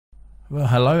Well,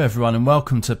 hello everyone and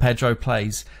welcome to Pedro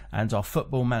Plays and our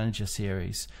Football Manager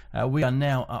series. We are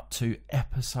now up to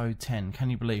episode 10. Can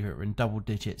you believe it? We're in double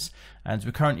digits and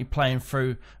we're currently playing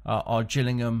through our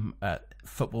Gillingham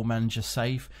Football Manager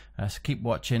save. So keep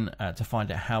watching to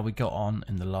find out how we got on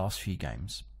in the last few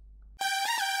games.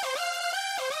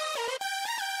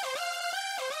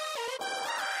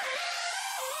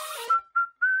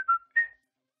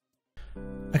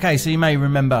 Okay, so you may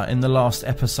remember in the last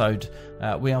episode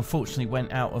we unfortunately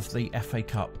went out of the FA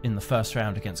Cup in the first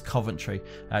round against Coventry.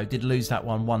 We did lose that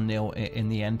one 1-0 in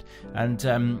the end, and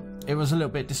it was a little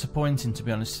bit disappointing, to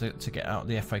be honest, to get out of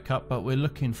the FA Cup, but we're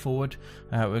looking forward.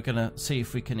 We're going to see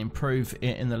if we can improve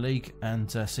in the league and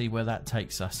see where that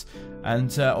takes us.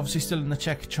 And obviously still in the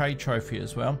Czech Trade Trophy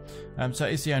as well, so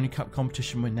it is the only cup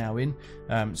competition we're now in,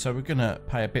 so we're going to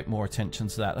pay a bit more attention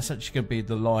to that. That's actually going to be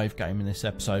the live game in this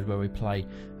episode where we play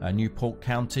Newport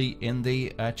County in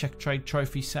the Czech Trade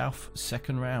Trophy South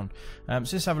second round. So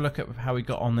let's have a look at how we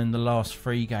got on in the last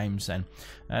three games then.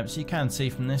 So you can see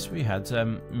from this we had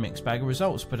mixed bag of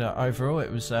results, but overall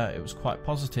it was quite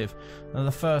positive. Now,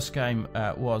 the first game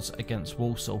was against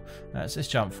Walsall, so let's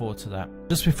jump forward to that.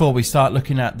 Just before we start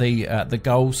looking at the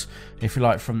goals, if you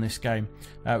like, from this game,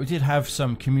 we did have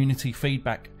some community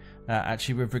feedback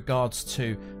actually with regards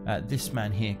to this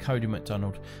man here, Cody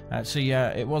McDonald. So yeah,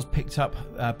 it was picked up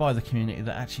by the community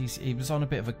that actually he was on a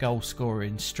bit of a goal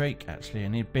scoring streak actually,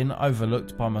 and he'd been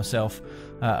overlooked by myself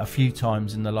a few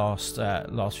times in the last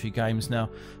few games. Now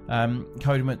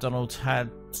Cody McDonald had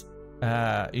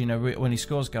you know, when he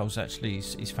scores goals actually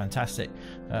he's fantastic,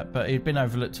 but he'd been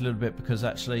overlooked a little bit because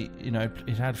actually, you know,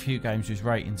 he'd had a few games whose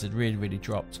ratings had really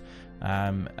dropped.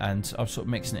 And I was sort of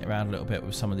mixing it around a little bit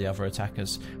with some of the other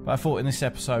attackers, but I thought in this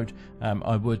episode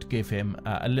I would give him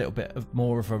a little bit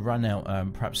more of a run out,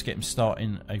 perhaps get him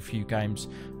starting a few games.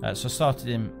 So I started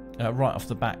him right off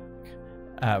the bat,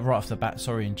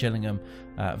 in Gillingham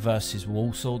versus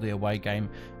Walsall, the away game,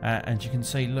 and you can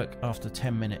see, look, after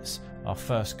 10 minutes, our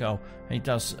first goal, he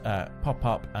does pop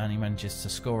up and he manages to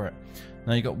score it.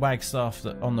 Now you've got Wagstaff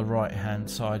that on the right hand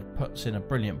side puts in a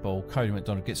brilliant ball. Cody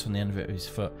McDonald gets on the end of it with his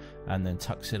foot and then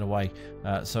tucks it away.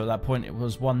 So at that point it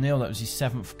was 1-0. That was his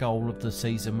 7th goal of the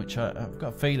season, which I've got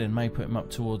a feeling may put him up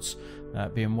towards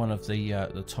being one of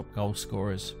the top goal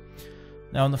scorers.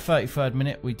 Now on the 33rd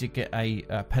minute we did get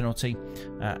a penalty,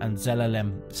 and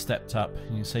Gillingham stepped up.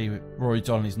 You can see Rory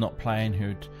Donnelly's not playing,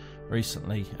 who'd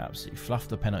recently absolutely fluffed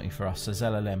the penalty for us. So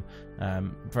Gillingham,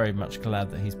 very much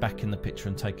glad that he's back in the picture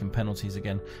and taking penalties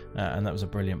again, and that was a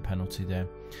brilliant penalty there.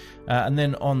 And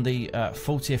then on the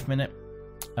 40th minute,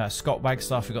 Scott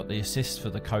Wagstaff, who got the assist for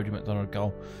the Cody McDonald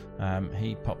goal,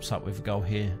 he pops up with a goal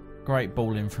here. Great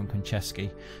ball in from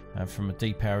Konchesky from a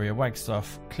deep area.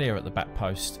 Wagstaff clear at the back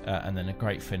post, and then a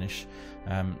great finish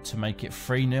to make it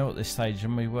 3-0 at this stage,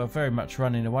 and we were very much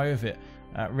running away with it.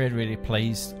 Really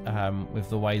pleased with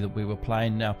the way that we were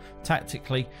playing. Now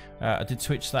tactically I did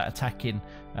switch that attacking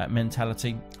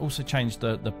mentality, also changed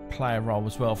the player role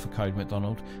as well for Cody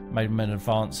McDonald, made him an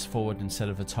advance forward instead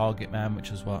of a target man,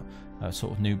 which is what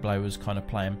sort of Nublo was kind of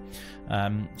playing.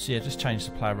 So yeah, just changed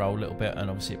the player role a little bit, and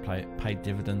obviously it paid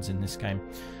dividends in this game.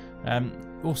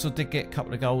 Also did get a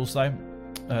couple of goals though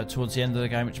towards the end of the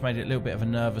game, which made it a little bit of a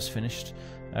nervous finish.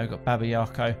 We've got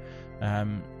Babayako,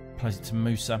 plays it to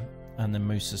Musa, and then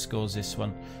Musa scores this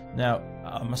one. Now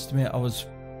I must admit I was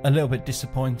a little bit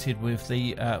disappointed with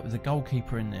the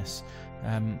goalkeeper in this.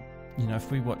 You know,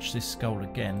 if we watch this goal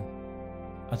again,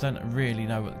 I don't really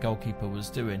know what the goalkeeper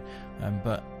was doing,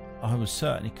 but I was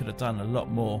certainly could have done a lot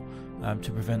more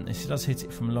to prevent this. He does hit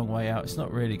it from a long way out. It's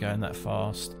not really going that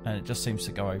fast, and it just seems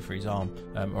to go over his arm,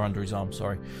 or under his arm,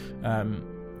 sorry.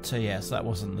 So yeah, so that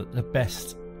wasn't the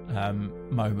best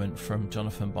moment from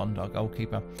Jonathan Bond, our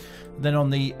goalkeeper. Then on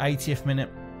the 80th minute,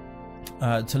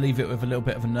 to leave it with a little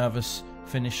bit of a nervous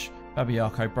finish,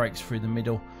 Babayako breaks through the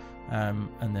middle,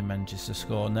 and then manages to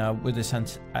score. Now with this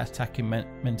attacking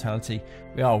mentality,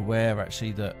 we are aware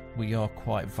actually that we are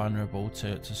quite vulnerable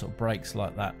to sort of breaks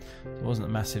like that. It wasn't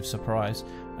a massive surprise,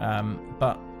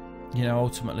 but you know,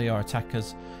 ultimately our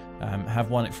attackers have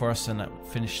won it for us, and that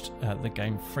finished the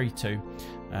game 3-2,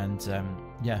 and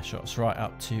yeah, shot us right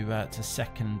up to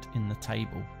second in the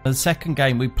table. The second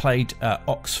game we played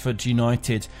Oxford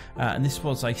United, and this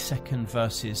was a second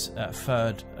versus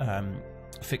third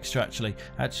fixture actually.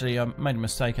 I made a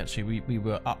mistake actually. We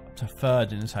were up to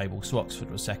third in the table, so Oxford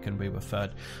was second, we were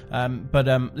third, but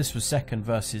this was second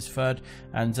versus third,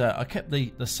 and I kept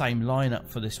the same lineup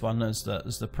for this one as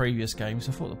the previous games.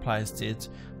 I thought the players did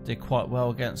quite well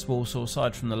against Walsall,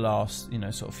 aside from the last, you know,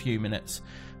 sort of few minutes.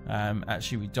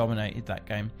 Actually, we dominated that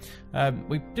game.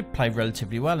 We did play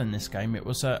relatively well in this game. It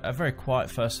was a very quiet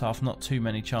first half, not too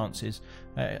many chances.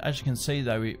 As you can see,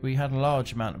 though, we had a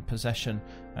large amount of possession,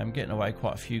 getting away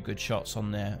quite a few good shots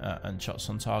on there and shots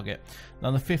on target. Now,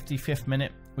 on the 55th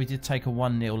minute, we did take a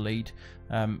 1-0 lead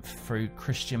through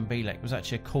Christian Bielek. It was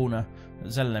actually a corner that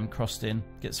Zelalem crossed in,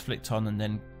 gets flicked on, and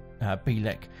then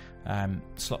Bielek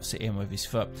slots it in with his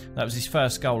foot. That was his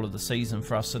first goal of the season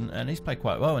for us, and he's played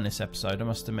quite well in this episode, I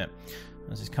must admit,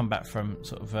 as he's come back from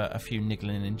sort of a few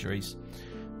niggling injuries.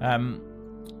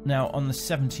 Now, on the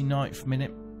 79th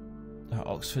minute,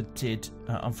 Oxford did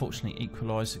unfortunately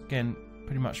equalise again,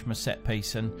 pretty much from a set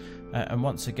piece, and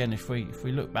once again, if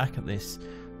we look back at this,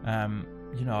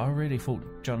 you know, I really thought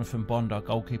Jonathan Bond, our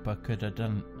goalkeeper, could have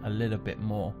done a little bit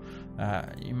more.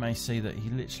 You may see that he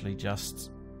literally just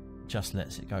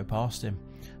lets it go past him.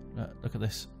 Look at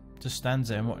this, just stands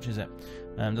there and watches it,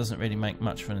 doesn't really make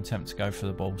much of an attempt to go for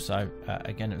the ball. So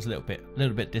again, it was a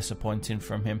little bit disappointing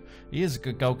from him. He is a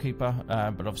good goalkeeper,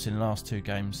 but obviously in the last 2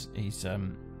 games he's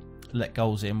let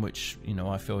goals in, which, you know,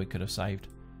 I feel he could have saved.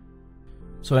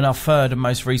 So in our third and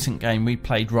most recent game, we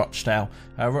played Rochdale.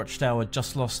 Rochdale had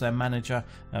just lost their manager,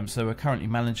 so they were currently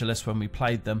managerless when we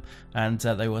played them, and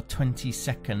they were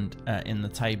 22nd in the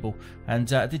table.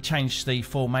 And I did change the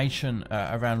formation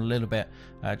around a little bit,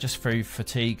 just through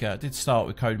fatigue. I did start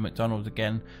with Cody McDonald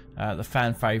again, the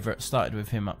fan favourite, started with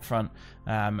him up front,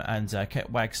 and kept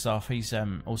Wagstaff. He's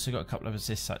also got a couple of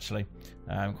assists actually,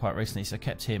 quite recently, so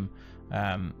kept him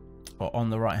on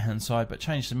the right hand side, but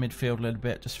changed the midfield a little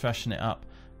bit, just freshen it up.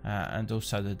 And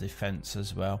also the defence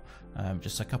as well,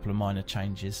 just a couple of minor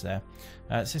changes there.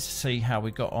 Just to see how we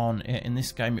got on in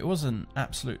this game. It was an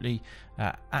absolutely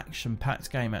action-packed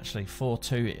game actually.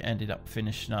 4-2 it ended up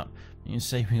finishing up. You can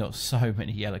see we got so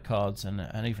many yellow cards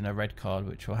and even a red card,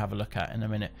 which we'll have a look at in a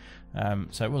minute.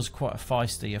 So it was quite a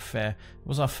feisty affair. It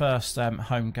was our first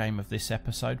home game of this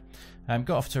episode.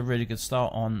 Got off to a really good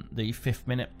start on the 5th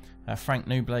minute. Frank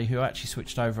Nublet, who actually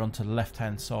switched over onto the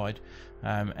left-hand side,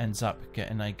 ends up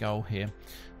getting a goal here.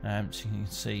 So you can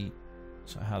see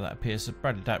how that appears. So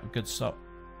Bradley Dapp with good stop.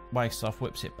 Wagstaff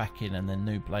whips it back in, and then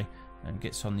Nublet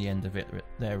gets on the end of it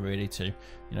there, really, to, you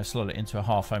know, slot it into a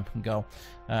half-open goal.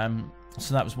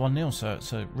 So that was 1-0. So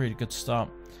it's a really good start.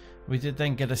 We did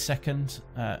then get a second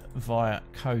via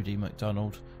Cody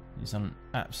McDonald. He's an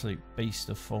absolute beast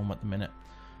of form at the minute.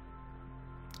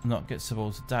 Not gets the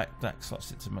ball to Dak. Dak slots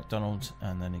it to McDonald,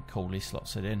 and then he coolly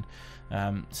slots it in.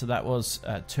 So that was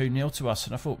 2-0 to us,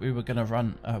 and I thought we were going to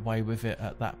run away with it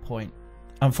at that point.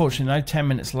 Unfortunately, no, 10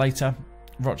 minutes later,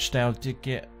 Rochdale did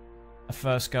get a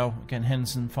first goal. Again,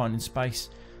 Henderson finding space,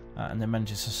 and then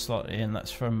manages to slot it in.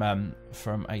 That's from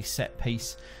a set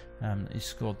piece. He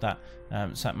scored that,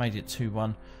 so that made it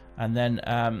 2-1. And then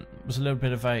it was a little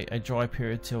bit of a dry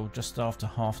period till just after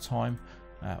half time.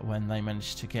 When they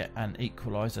managed to get an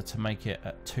equaliser to make it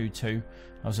at 2-2.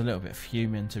 I was a little bit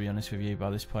fuming, to be honest with you,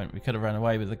 by this point. We could have run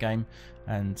away with the game,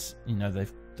 and, you know,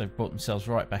 they've brought themselves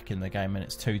right back in the game, and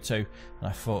it's 2-2. And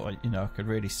I thought, you know, I could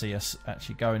really see us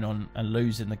actually going on and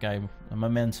losing the game. The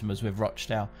momentum was with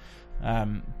Rochdale,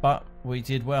 but we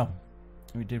did well.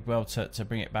 We did well to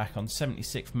bring it back on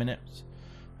 76 minutes.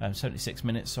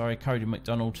 Cody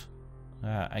McDonald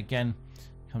again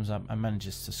comes up and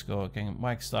manages to score again.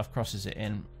 Wagstaff crosses it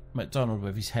in. McDonald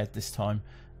with his head this time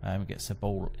gets the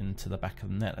ball into the back of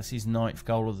the net. That's his 9th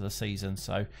goal of the season,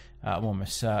 so I'm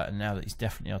almost certain now that he's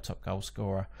definitely our top goal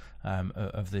scorer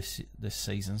of this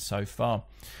season so far.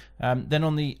 Then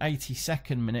on the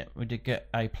 82nd minute, we did get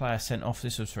a player sent off.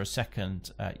 This was for a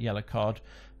second yellow card.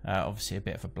 Obviously a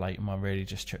bit of a blatant one, really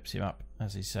just trips him up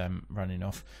as he's running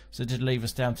off. So it did leave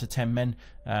us down to 10 men.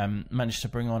 Managed to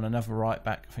bring on another right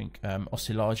back. I think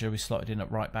Socialize we slotted in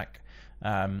at right back,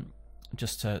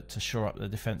 just to shore up the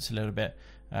defence a little bit.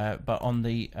 But on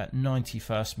the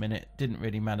 91st minute, didn't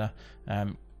really matter.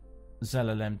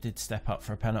 Zelalem did step up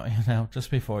for a penalty now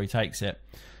just before he takes it.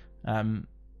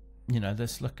 You know,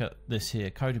 let's look at this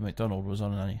here. Cody McDonald was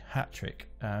on a hat-trick,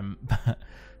 but,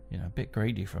 you know, a bit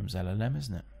greedy from Zelalem,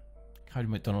 isn't it? Cody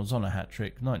McDonald's on a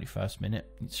hat-trick, 91st minute.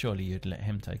 Surely you'd let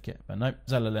him take it. But no,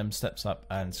 Zelalem steps up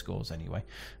and scores anyway.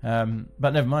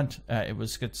 But never mind. It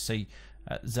was good to see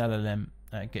Zelalem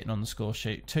getting on the score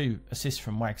sheet. 2 assists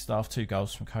from Wagstaff, 2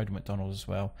 goals from Cody McDonald as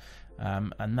well.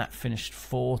 And that finished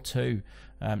 4-2.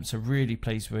 So really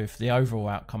pleased with the overall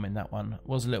outcome in that one.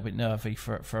 Was a little bit nervy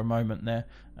for a moment there,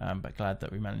 but glad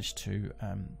that we managed to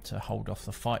hold off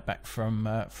the fight back from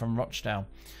Rochdale.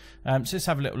 So let's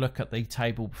have a little look at the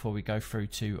table before we go through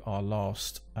to our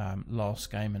last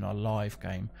game and our live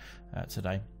game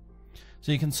today.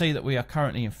 So you can see that we are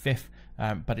currently in 5th.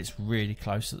 but it's really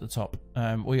close at the top.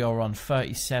 We are on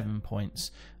 37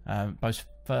 points. Both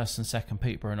first and second,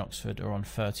 Peterborough and Oxford, are on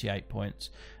 38 points.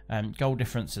 Goal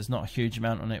difference, there's not a huge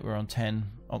amount on it. We're on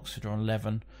 10, Oxford are on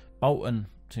 11. Bolton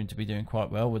seem to be doing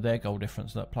quite well with their goal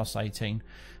difference at plus 18.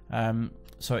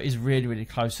 So it is really, really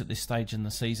close at this stage in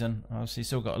the season. Obviously,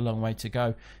 still got a long way to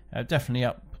go. Definitely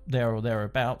up there or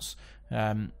thereabouts.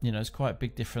 It's quite a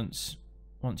big difference.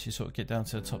 Once you sort of get down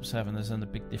to the top 7, there's then a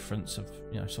big difference of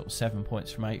sort of 7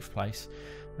 points from 8th place.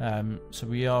 So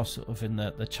we are sort of in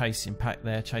the chasing pack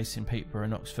there, chasing Peterborough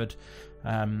and Oxford.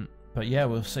 But yeah,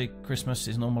 we'll see. Christmas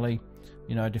is normally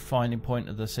a defining point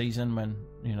of the season when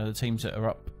the teams that are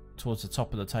up towards the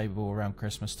top of the table around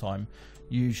Christmas time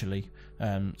usually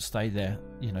stay there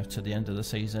to the end of the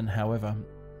season. However,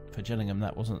 for Gillingham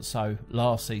that wasn't so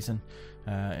last season.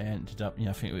 It ended up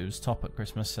I think it was top at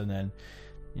Christmas, and then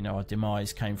our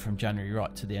demise came from January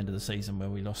right to the end of the season, where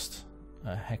we lost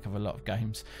a heck of a lot of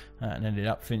games and ended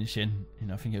up finishing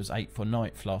I think it was 8th or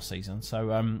 9th last season.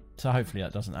 So so hopefully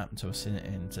that doesn't happen to us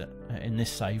in this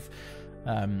save.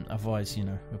 Otherwise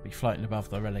we'll be floating above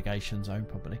the relegation zone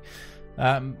probably.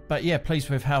 But yeah, pleased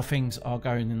with how things are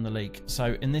going in the league.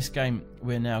 So in this game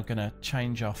we're now going to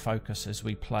change our focus as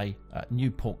we play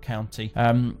Newport County.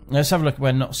 Let's have a look at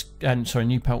where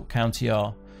Newport County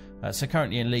are. So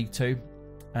currently in League 2,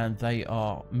 and they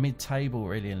are mid-table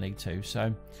really in League 2.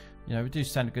 So we do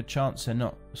stand a good chance. They're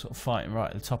not sort of fighting right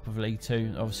at the top of League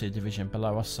 2, obviously a division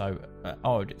below us, so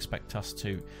I would expect us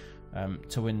to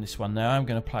win this one. Now I'm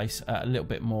going to place a little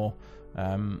bit more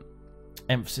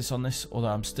emphasis on this, although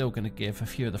I'm still going to give a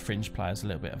few of the fringe players a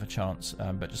little bit of a chance,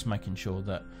 but just making sure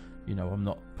that I'm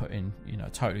not putting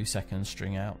totally second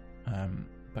string out.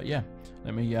 But yeah,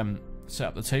 let me set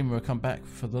up the team. We'll come back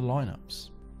for the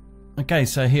lineups. Okay,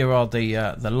 so here are the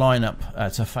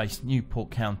lineup to face Newport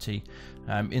County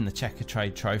in the Checker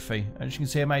Trade Trophy. As you can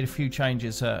see, I made a few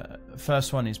changes.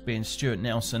 First one is being Stuart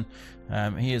Nelson.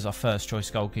 He is our first choice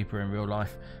goalkeeper in real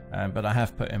life, but I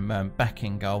have put him back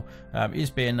in goal. He's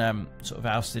being sort of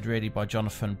ousted really by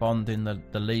Jonathan Bond in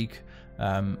the league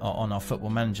on our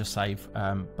Football Manager save,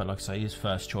 but like I say, his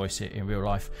first choice in real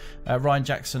life. Ryan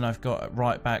Jackson I've got at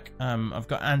right back. I've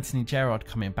got Anthony Gerrard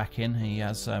coming back in. He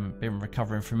has been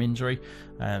recovering from injury,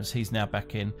 so he's now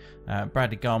back in.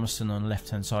 Bradley Garmeston on the left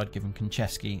hand side, giving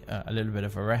Konchesky a little bit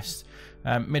of a rest.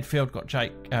 Midfield got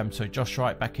Josh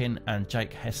Wright back in, and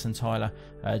Jake Hessenthaler.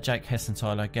 Jake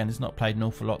Hessenthaler again has not played an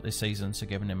awful lot this season, so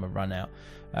giving him a run out.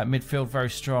 Midfield very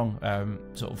strong,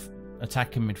 sort of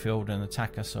attacking midfield and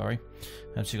attacker, sorry.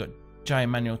 So you've got J.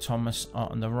 Emmanuel Thomas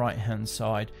on the right hand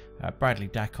side, Bradley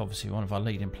Dack, obviously one of our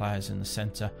leading players in the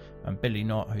centre, and Billy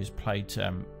Knott, who's played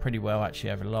pretty well actually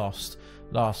over the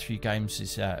last few games,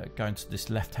 is going to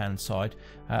this left hand side.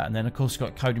 And then of course we've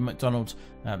got Cody McDonald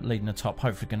leading the top,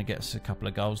 hopefully going to get us a couple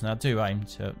of goals. Now I do aim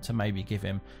to maybe give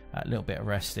him a little bit of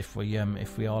rest if we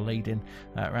are leading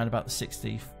around about the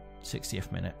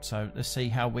 60th minute. So let's see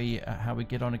how we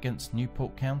get on against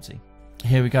Newport County.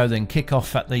 Here we go then, kick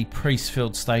off at the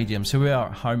Priestfield Stadium. So we are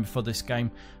at home for this game.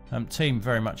 Team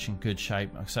very much in good shape.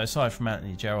 So aside from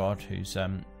Anthony Gerrard, who's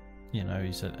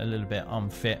he's a little bit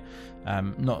unfit,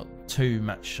 not too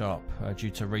match sharp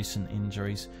due to recent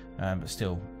injuries, but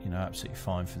still absolutely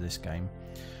fine for this game.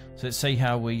 So let's see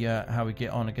how we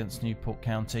get on against Newport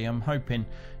County. I'm hoping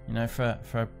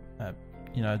for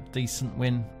a decent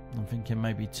win. I'm thinking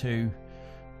maybe 2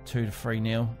 to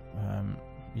 3-0.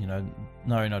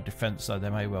 Knowing our defence, though, they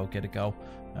may well get a goal.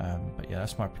 But yeah,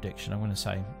 that's my prediction. I'm going to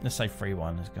say, let's say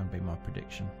 3-1 is going to be my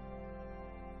prediction.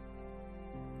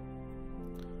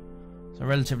 So a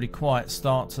relatively quiet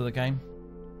start to the game.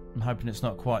 I'm hoping it's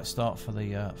not a quiet start for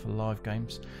the live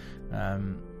games.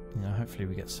 Hopefully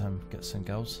we get some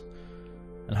goals,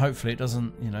 and hopefully it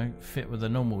doesn't fit with the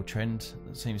normal trend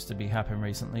that seems to be happening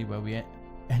recently, where we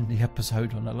end the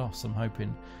episode on a loss. I'm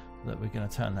hoping that we're going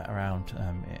to turn that around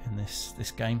in this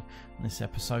game, in this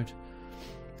episode.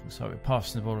 So we're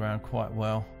passing the ball around quite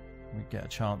well. We get a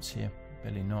chance here.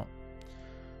 Billy Knott.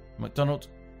 McDonald.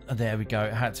 There we go.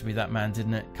 It had to be that man,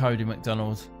 didn't it? Cody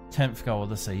McDonald, 10th goal of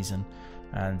the season,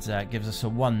 and gives us a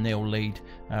 1-0 lead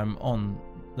on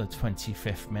the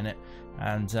 25th minute.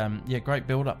 And yeah, great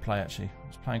build-up play actually. It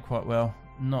was playing quite well.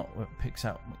 Knott picks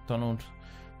out McDonald,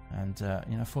 and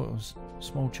I thought it was a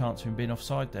small chance of him being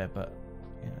offside there, but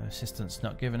assistant's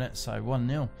not giving it, so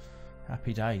 1-0.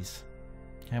 Happy days.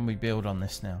 Can we build on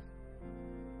this now?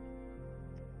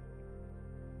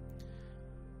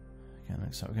 Okay,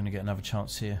 looks like we're going to get another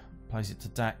chance here. Plays it to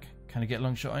Dack. Can he get a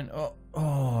long shot in?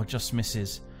 Oh, just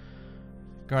misses.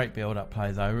 Great build-up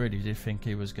play though. I really did think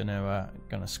he was going to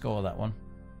score that one.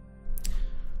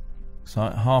 So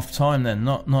half time then,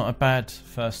 not a bad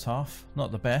first half,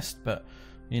 not the best, but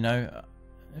you know,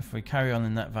 if we carry on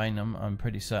in that vein, I'm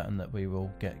pretty certain that we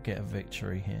will get a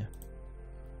victory here.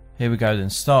 Here we go then,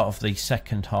 start of the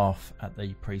second half at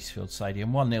the Priestfield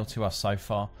Stadium. 1-0 to us so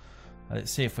far.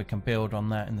 Let's see if we can build on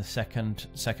that in the second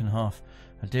half.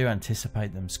 I do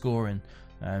anticipate them scoring,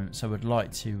 so we'd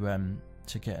like to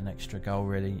get an extra goal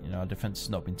really. You know, our defence has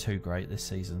not been too great this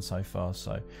season so far,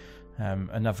 so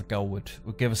another goal would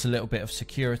give us a little bit of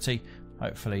security.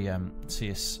 Hopefully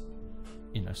see us,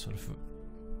 you know, sort of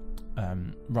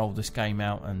roll this game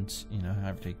out and, you know,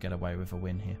 hopefully get away with a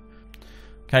win here.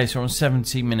 Okay, so we're on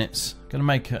 70 minutes. Going to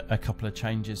make a couple of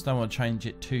changes. Don't want to change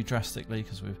it too drastically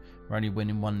because we're only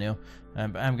winning 1-0.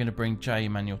 But I'm going to bring J.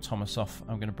 Emmanuel Thomas off.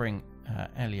 I'm going to bring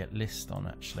Elliot List on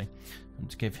actually, and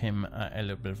to give him a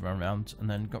little bit of a run around. And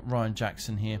then got Ryan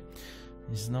Jackson here.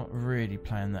 He's not really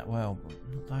playing that well.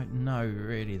 I don't know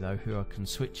really though who I can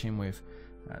switch him with.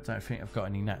 I don't think I've got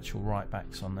any natural right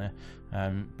backs on there.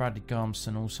 Bradley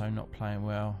Garmston also not playing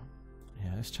well.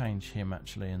 Yeah, let's change him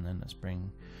actually, and then let's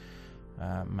bring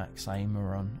Max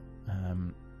Amer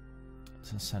on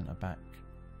to centre back.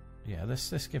 Yeah,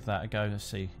 let's give that a go. Let's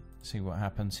see what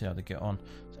happens. See how they get on.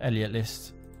 So Elliot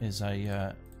List is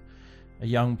a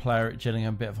young player at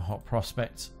Gillingham, a bit of a hot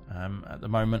prospect at the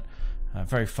moment. A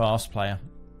very fast player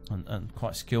and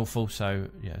quite skillful. So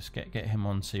yeah, let's get him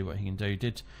on, see what he can do.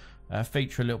 Did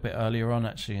feature a little bit earlier on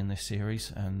actually in this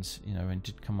series, and you know, and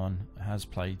did come on, has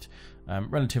played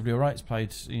relatively alright. He's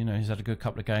played, you know, he's had a good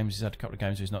couple of games. He's had a couple of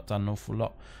games where he's not done an awful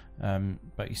lot,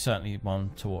 but he's certainly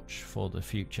one to watch for the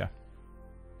future.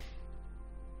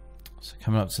 So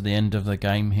coming up to the end of the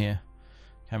game here,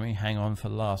 can we hang on for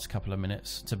the last couple of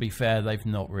minutes? To be fair, they've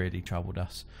not really troubled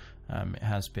us. It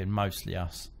has been mostly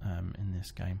us in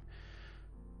this game.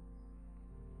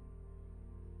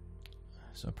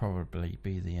 So it'll probably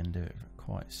be the end of it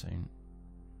quite soon.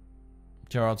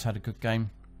 Gerard's had a good game.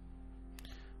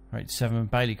 Rated 7.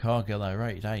 Bailey Cargill though,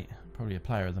 rated 8. Probably a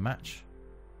player of the match.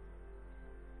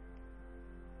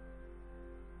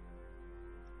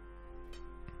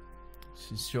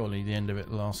 This is surely the end of it,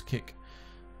 the last kick.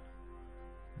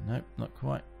 Nope, not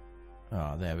quite.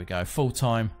 Oh, there we go. Full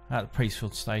time at the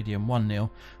Priestfield Stadium, 1-0.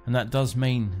 And that does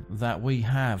mean that we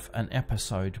have an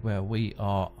episode where we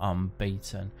are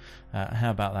unbeaten.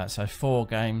 How about that? So 4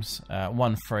 games,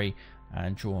 1 free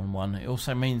and drawn 1. It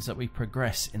also means that we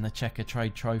progress in the Checker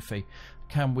Trade Trophy.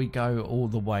 Can we go all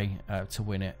the way to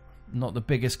win it? Not the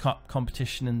biggest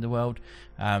competition in the world,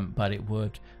 but it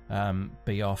would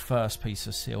be our first piece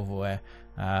of silverware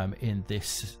in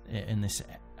this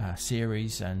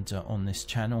series and on this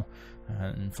channel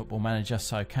and Football Manager.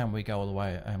 So can we go all the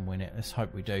way and win it? Let's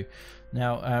hope we do.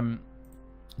 Now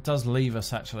it does leave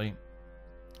us actually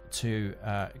to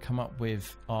come up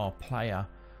with our player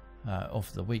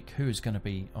of the week. Who is going to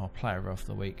be our player of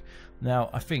the week? Now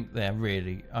I think there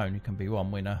really only can be one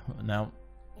winner. Now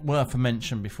worth a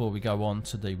mention before we go on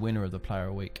to the winner of the player of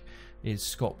the week is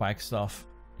Scott Wagstaff.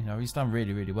 You know, he's done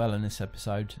really well in this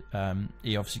episode.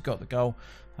 He obviously got the goal,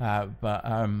 but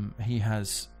he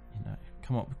has, you know,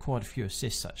 come up with quite a few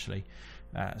assists actually.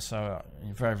 So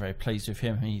very pleased with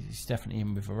him. He's definitely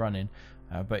in with a run in,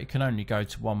 but it can only go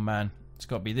to one man. It's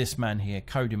got to be this man here,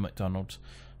 Cody McDonald.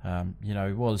 You know,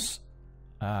 he was,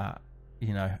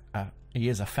 you know, he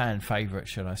is a fan favourite,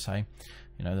 should I say.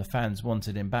 You know, the fans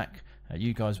wanted him back.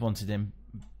 You guys wanted him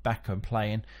back and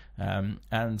playing,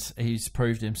 and he's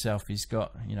proved himself. He's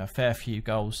got, you know, a fair few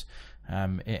goals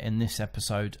in this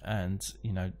episode, and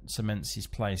you know, cements his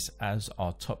place as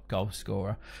our top goal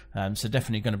scorer. So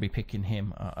definitely going to be picking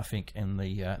him, I think, in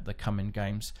the coming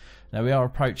games. Now we are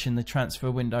approaching the transfer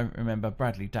window. Remember,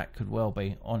 Bradley Dack could well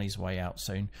be on his way out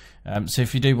soon. So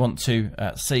if you do want to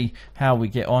see how we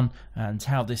get on and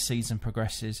how this season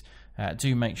progresses,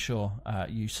 do make sure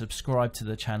you subscribe to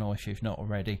the channel if you've not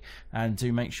already, and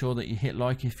do make sure that you hit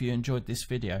like if you enjoyed this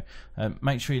video.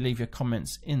 Make sure you leave your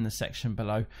comments in the section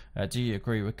below. Do you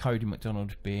agree with Cody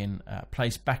McDonald being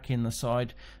placed back in the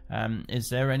side? Is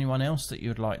there anyone else that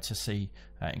you'd like to see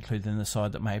included in the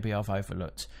side that maybe I've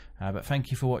overlooked? But thank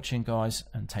you for watching, guys,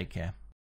 and take care.